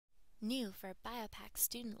New for Biopac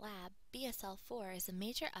Student Lab, BSL 4 is a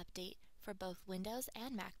major update for both Windows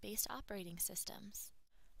and Mac-based operating systems.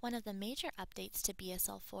 One of the major updates to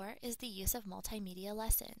BSL 4 is the use of multimedia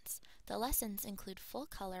lessons. The lessons include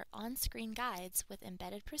full-color on-screen guides with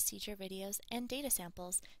embedded procedure videos and data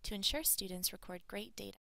samples to ensure students record great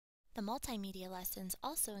data. The multimedia lessons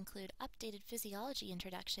also include updated physiology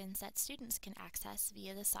introductions that students can access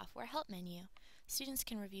via the Software Help menu. Students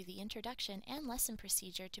can review the introduction and lesson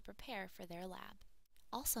procedure to prepare for their lab.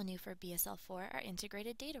 Also new for BSL 4 are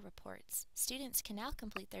integrated data reports. Students can now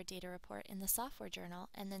complete their data report in the software journal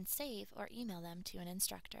and then save or email them to an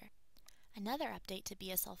instructor. Another update to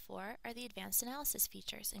BSL 4 are the advanced analysis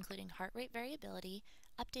features, including heart rate variability,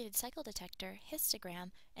 updated cycle detector,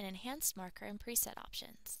 histogram, and enhanced marker and preset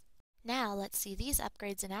options. Now let's see these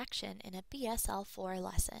upgrades in action in a BSL 4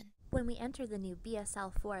 lesson. When we enter the new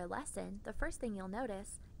BSL 4 lesson, the first thing you'll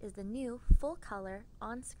notice is the new full-color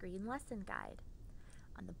on-screen lesson guide.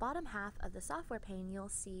 On the bottom half of the software pane, you'll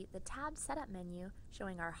see the tabbed setup menu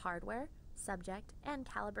showing our hardware, subject, and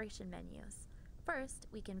calibration menus. First,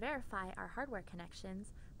 we can verify our hardware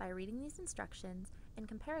connections by reading these instructions and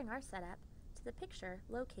comparing our setup to the picture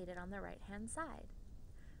located on the right-hand side.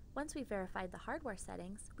 Once we've verified the hardware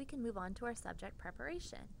settings, we can move on to our subject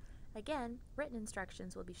preparation. Again, written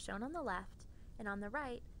instructions will be shown on the left, and on the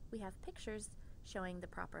right, we have pictures showing the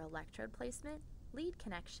proper electrode placement, lead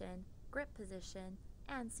connection, grip position,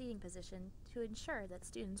 and seating position to ensure that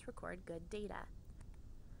students record good data.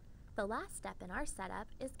 The last step in our setup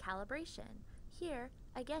is calibration. Here,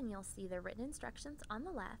 again, you'll see the written instructions on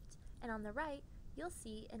the left, and on the right, you'll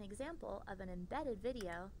see an example of an embedded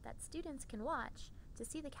video that students can watch to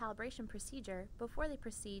see the calibration procedure before they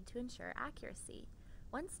proceed to ensure accuracy.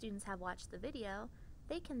 Once students have watched the video,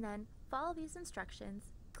 they can then follow these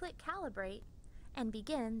instructions, click Calibrate, and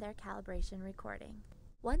begin their calibration recording.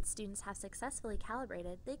 Once students have successfully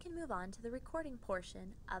calibrated, they can move on to the recording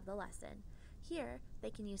portion of the lesson. Here, they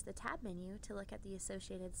can use the tab menu to look at the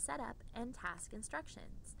associated setup and task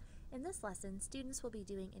instructions. In this lesson, students will be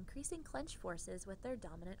doing increasing clench forces with their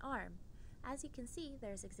dominant arm. As you can see,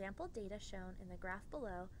 there's example data shown in the graph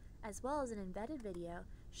below, as well as an embedded video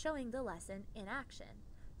showing the lesson in action.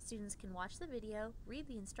 Students can watch the video, read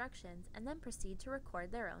the instructions, and then proceed to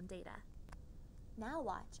record their own data. Now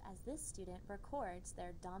watch as this student records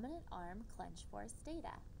their dominant arm clench force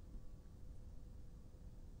data.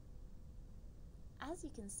 As you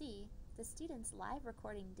can see, the student's live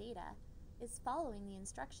recording data is following the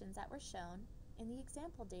instructions that were shown in the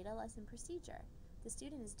example data lesson procedure. The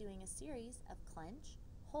student is doing a series of clench,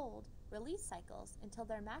 hold, release cycles until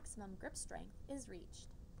their maximum grip strength is reached.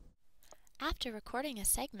 After recording a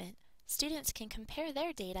segment, students can compare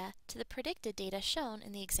their data to the predicted data shown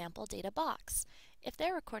in the example data box. If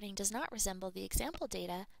their recording does not resemble the example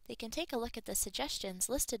data, they can take a look at the suggestions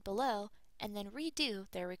listed below and then redo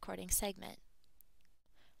their recording segment.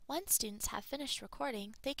 Once students have finished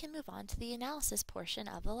recording, they can move on to the analysis portion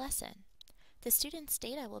of the lesson. The student's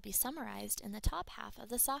data will be summarized in the top half of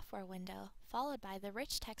the software window, followed by the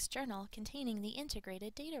rich text journal containing the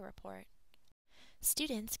integrated data report.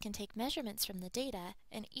 Students can take measurements from the data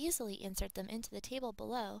and easily insert them into the table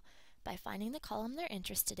below by finding the column they're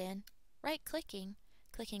interested in, right-clicking,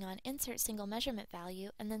 clicking on Insert Single Measurement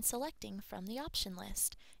Value, and then selecting from the option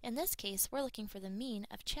list. In this case, we're looking for the mean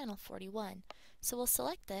of channel 41. So we'll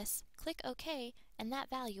select this, click OK, and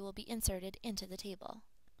that value will be inserted into the table.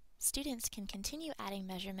 Students can continue adding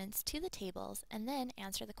measurements to the tables and then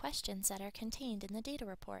answer the questions that are contained in the data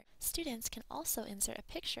report. Students can also insert a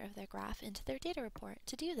picture of their graph into their data report.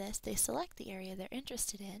 To do this, they select the area they're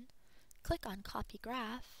interested in, click on Copy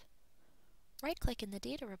Graph, right-click in the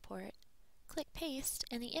data report, click Paste,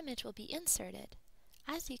 and the image will be inserted.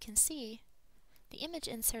 As you can see, the image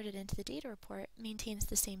inserted into the data report maintains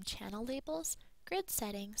the same channel labels, grid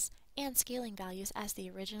settings, and scaling values as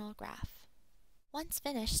the original graph. Once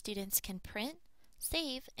finished, students can print,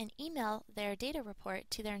 save, and email their data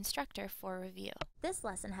report to their instructor for review. This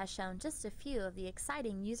lesson has shown just a few of the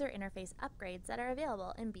exciting user interface upgrades that are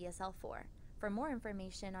available in BSL 4. For more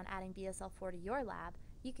information on adding BSL 4 to your lab,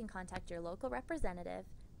 you can contact your local representative,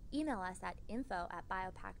 email us at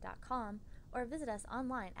info@biopac.com, or visit us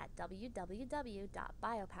online at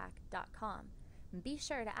www.biopac.com. And be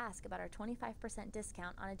sure to ask about our 25%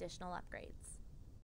 discount on additional upgrades.